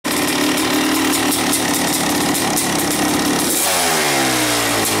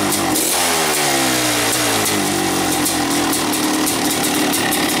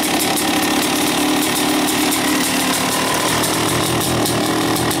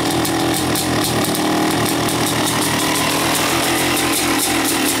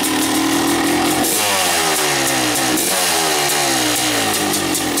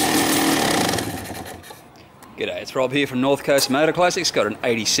It's Rob here from North Coast Motor Classics. Got an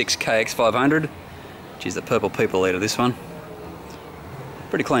 86 KX500, which is the purple people eater, this one.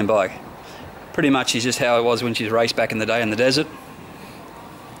 Pretty clean bike. Pretty much is just how it was when she's raced back in the day in the desert.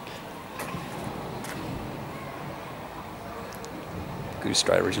 Good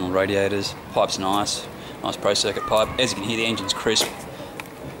straight original radiators. Pipe's nice. Nice pro circuit pipe. As you can hear, the engine's crisp.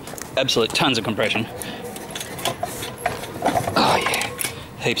 Absolute tons of compression. Oh yeah,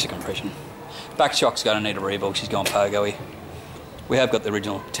 heaps of compression. Back shock's going to need a rebuild. She's gone pogo-y. We have got the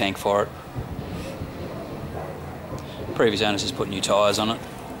original tank for it. Previous owners just put new tyres on it.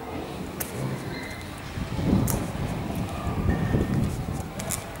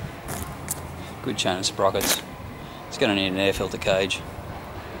 Good chain and sprockets. It's going to need an air filter cage.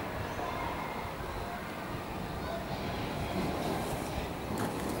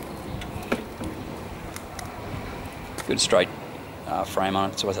 Good straight frame on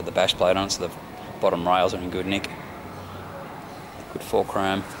it. It's always had the bash plate on it, so the bottom rails are in good nick. Good 4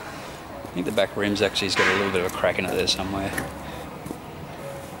 chrome. I think the back rim's actually has got a little bit of a crack in it there somewhere.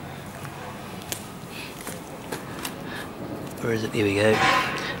 Where is it? Here we go.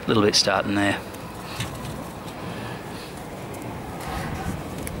 A little bit starting there.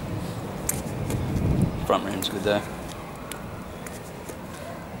 Front rim's good though.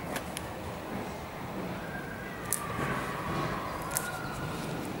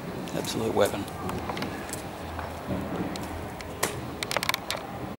 Absolute weapon.